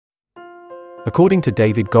According to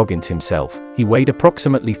David Goggins himself, he weighed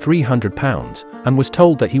approximately 300 pounds and was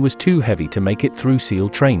told that he was too heavy to make it through SEAL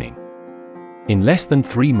training. In less than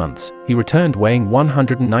 3 months, he returned weighing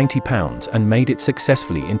 190 pounds and made it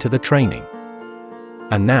successfully into the training.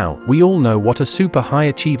 And now, we all know what a super high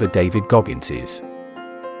achiever David Goggins is.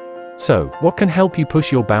 So, what can help you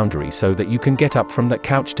push your boundaries so that you can get up from that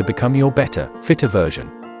couch to become your better, fitter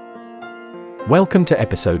version? Welcome to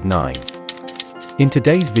episode 9. In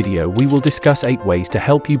today's video we will discuss 8 ways to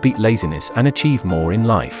help you beat laziness and achieve more in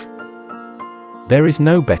life. There is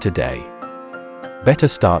no better day. Better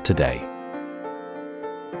start today.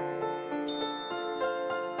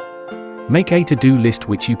 Make a to-do list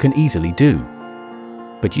which you can easily do.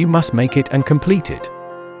 But you must make it and complete it.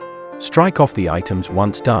 Strike off the items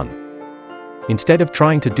once done. Instead of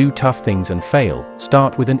trying to do tough things and fail,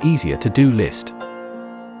 start with an easier to-do list.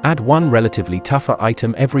 Add one relatively tougher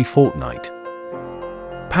item every fortnight.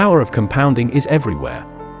 Power of compounding is everywhere.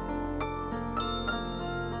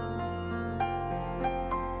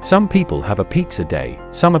 Some people have a pizza day,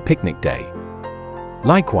 some a picnic day.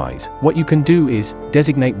 Likewise, what you can do is,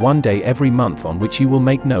 designate one day every month on which you will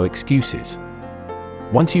make no excuses.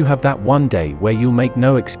 Once you have that one day where you'll make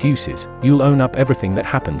no excuses, you'll own up everything that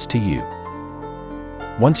happens to you.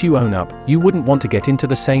 Once you own up, you wouldn't want to get into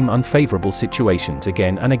the same unfavorable situations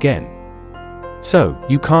again and again. So,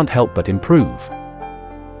 you can't help but improve.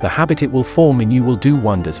 The habit it will form in you will do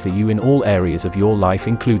wonders for you in all areas of your life,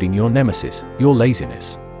 including your nemesis, your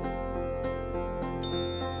laziness.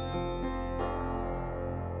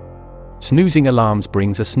 Snoozing alarms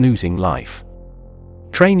brings a snoozing life.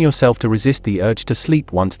 Train yourself to resist the urge to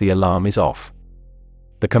sleep once the alarm is off.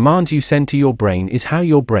 The commands you send to your brain is how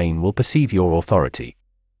your brain will perceive your authority.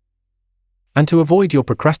 And to avoid your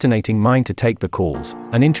procrastinating mind to take the calls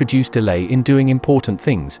and introduce delay in doing important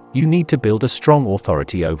things, you need to build a strong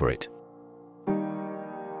authority over it.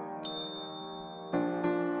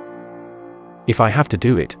 If I have to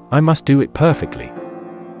do it, I must do it perfectly,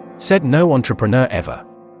 said no entrepreneur ever.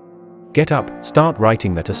 Get up, start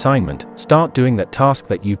writing that assignment, start doing that task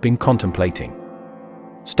that you've been contemplating.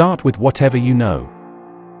 Start with whatever you know.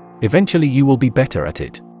 Eventually you will be better at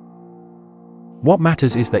it. What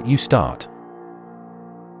matters is that you start.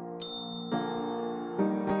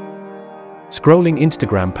 Scrolling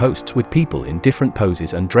Instagram posts with people in different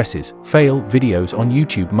poses and dresses, fail videos on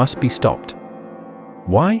YouTube must be stopped.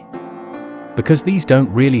 Why? Because these don't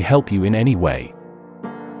really help you in any way.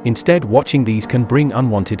 Instead, watching these can bring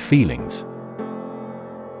unwanted feelings.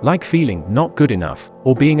 Like feeling not good enough,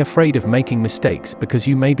 or being afraid of making mistakes because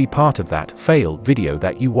you may be part of that fail video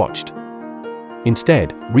that you watched.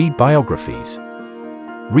 Instead, read biographies.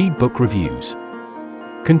 Read book reviews.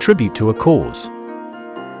 Contribute to a cause.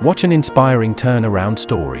 Watch an inspiring turnaround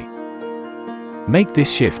story. Make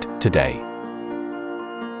this shift today.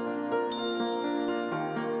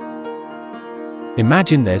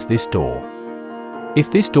 Imagine there's this door. If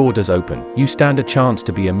this door does open, you stand a chance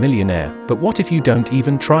to be a millionaire, but what if you don't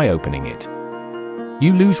even try opening it?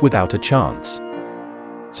 You lose without a chance.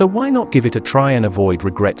 So why not give it a try and avoid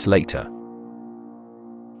regrets later?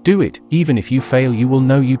 Do it, even if you fail you will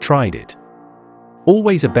know you tried it.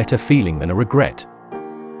 Always a better feeling than a regret.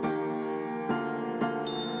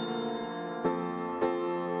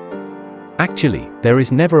 Actually, there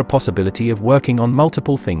is never a possibility of working on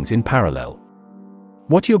multiple things in parallel.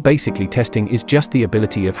 What you're basically testing is just the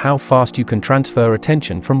ability of how fast you can transfer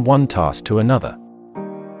attention from one task to another.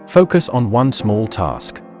 Focus on one small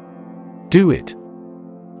task. Do it.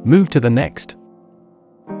 Move to the next.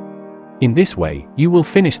 In this way, you will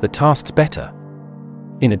finish the tasks better.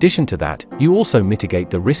 In addition to that, you also mitigate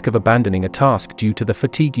the risk of abandoning a task due to the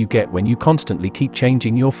fatigue you get when you constantly keep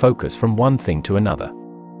changing your focus from one thing to another.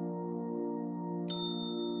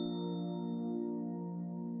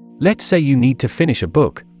 Let's say you need to finish a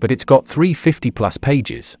book, but it's got 350+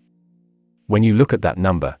 pages. When you look at that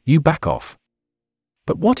number, you back off.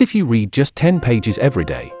 But what if you read just 10 pages every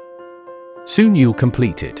day? Soon you'll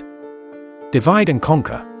complete it. Divide and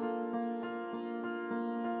conquer.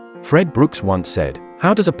 Fred Brooks once said,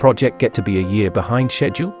 "How does a project get to be a year behind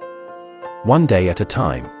schedule? One day at a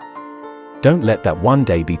time. Don't let that one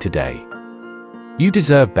day be today. You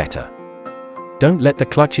deserve better. Don't let the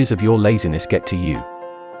clutches of your laziness get to you.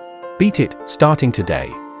 Beat it, starting today."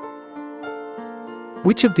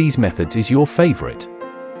 Which of these methods is your favorite?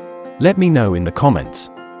 Let me know in the comments.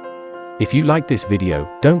 If you like this video,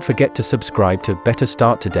 don't forget to subscribe to Better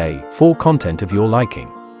Start Today for content of your liking.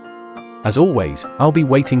 As always, I'll be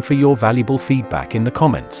waiting for your valuable feedback in the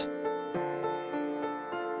comments.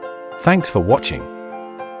 Thanks for watching.